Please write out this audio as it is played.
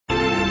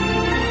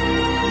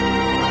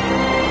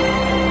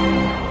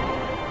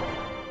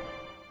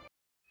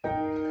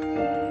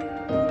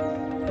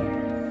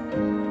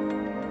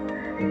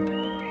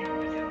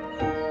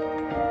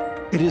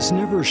It is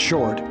never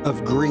short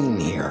of green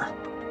here,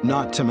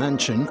 not to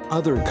mention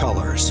other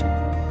colors.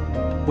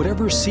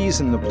 Whatever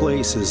season the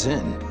place is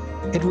in,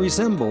 it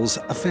resembles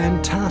a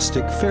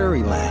fantastic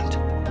fairyland.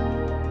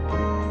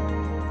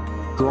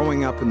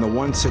 Growing up in the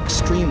once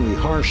extremely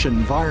harsh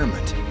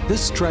environment,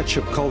 this stretch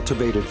of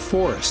cultivated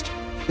forest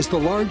is the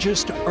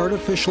largest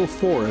artificial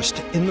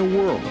forest in the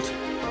world.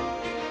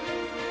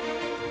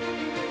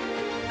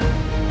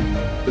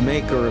 The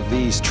maker of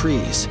these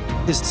trees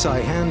is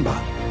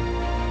Saihanba.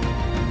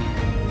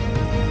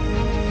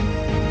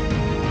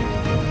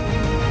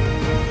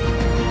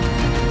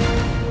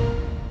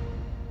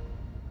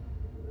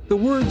 The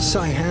word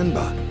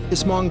Saihanba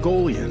is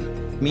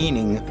Mongolian,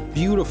 meaning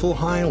beautiful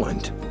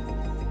highland.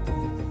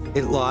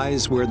 It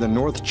lies where the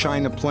North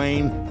China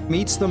Plain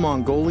meets the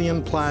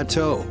Mongolian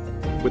Plateau,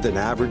 with an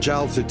average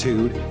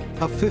altitude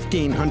of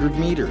 1,500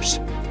 meters.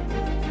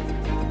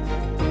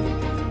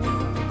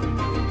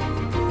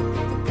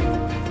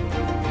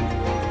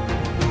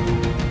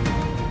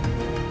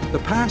 The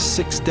past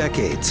 6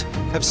 decades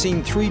have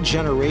seen 3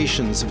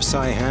 generations of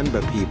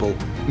Saihanba people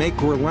make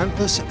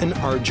relentless and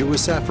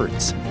arduous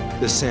efforts.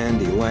 The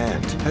sandy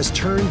land has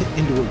turned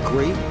into a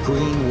great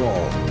green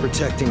wall,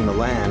 protecting the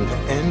land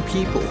and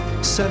people,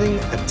 setting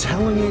a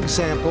telling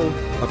example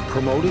of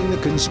promoting the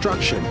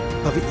construction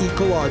of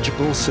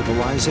ecological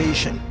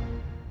civilization.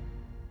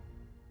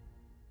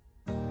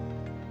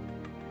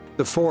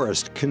 The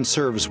forest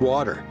conserves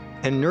water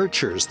and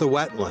nurtures the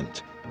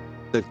wetland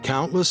that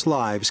countless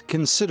lives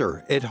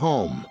consider it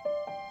home.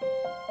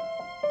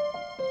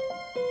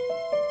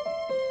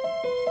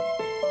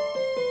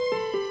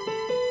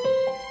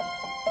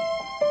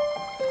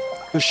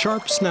 The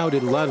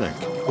sharp-snouted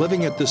lennox,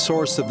 living at the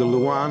source of the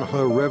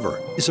Saihanba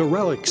River, is a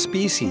relic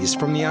species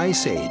from the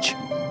Ice Age.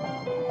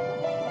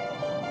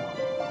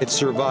 It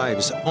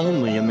survives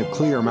only in the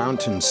clear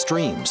mountain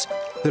streams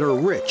that are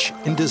rich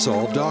in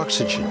dissolved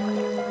oxygen.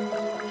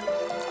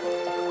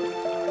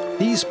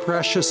 These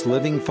precious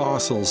living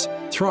fossils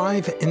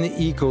thrive in the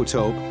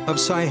ecotope of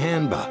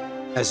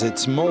Saihanba as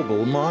its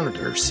mobile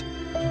monitors.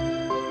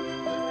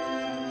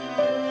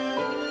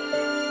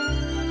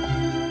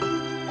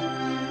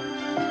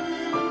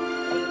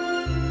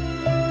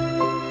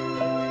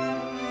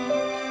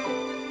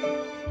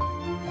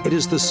 It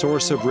is the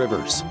source of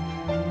rivers,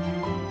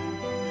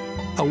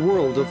 a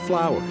world of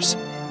flowers,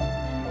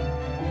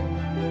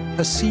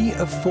 a sea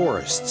of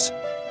forests,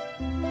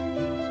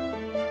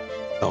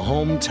 the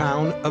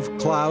hometown of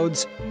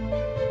clouds,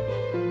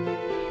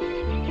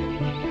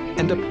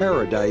 and a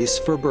paradise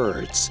for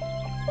birds.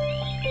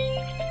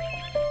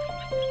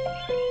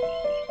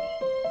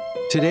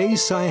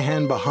 Today's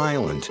Saihanba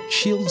Highland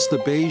shields the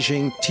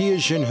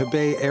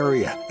Beijing-Tianjin-Hebei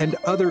area and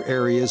other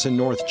areas in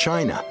North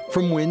China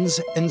from winds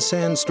and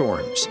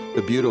sandstorms.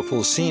 The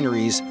beautiful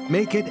sceneries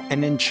make it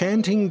an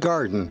enchanting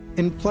garden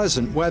in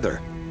pleasant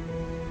weather.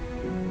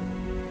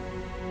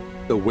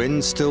 The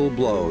wind still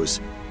blows,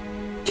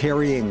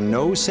 carrying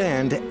no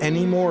sand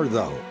anymore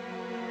though.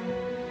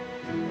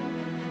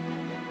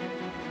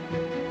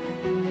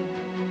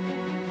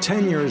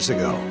 Ten years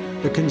ago,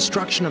 the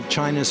construction of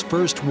China's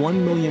first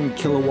 1 million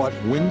kilowatt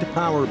wind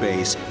power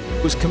base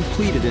was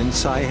completed in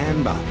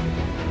Saihanba.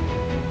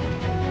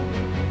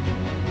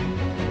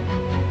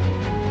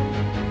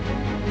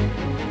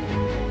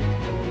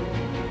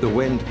 The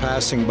wind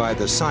passing by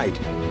the site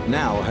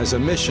now has a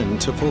mission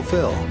to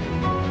fulfill.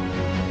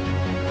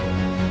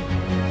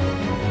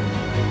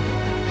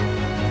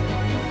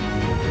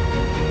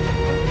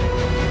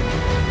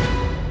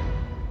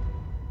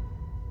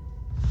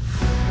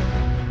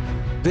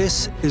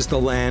 This is the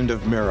land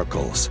of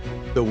miracles.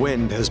 The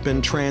wind has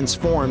been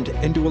transformed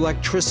into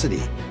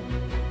electricity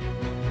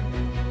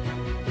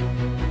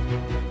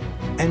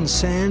and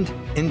sand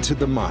into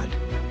the mud.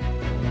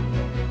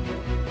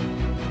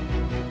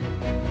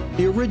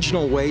 The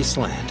original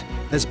wasteland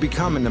has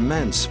become an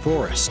immense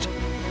forest.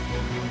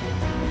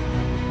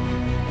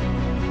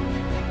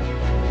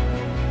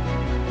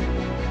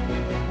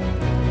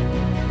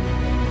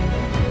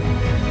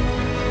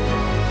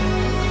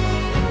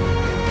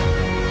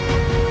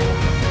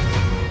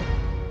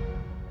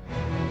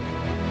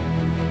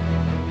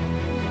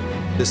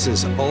 This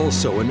is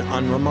also an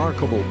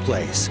unremarkable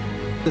place.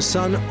 The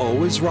sun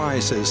always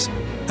rises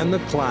and the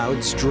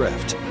clouds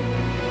drift.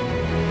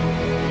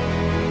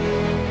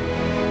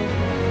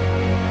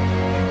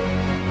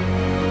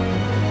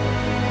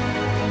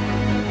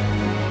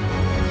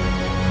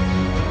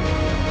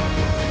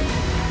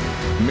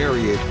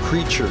 Myriad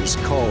creatures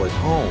call it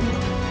home,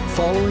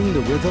 following the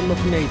rhythm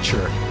of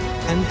nature,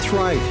 and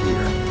thrive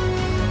here.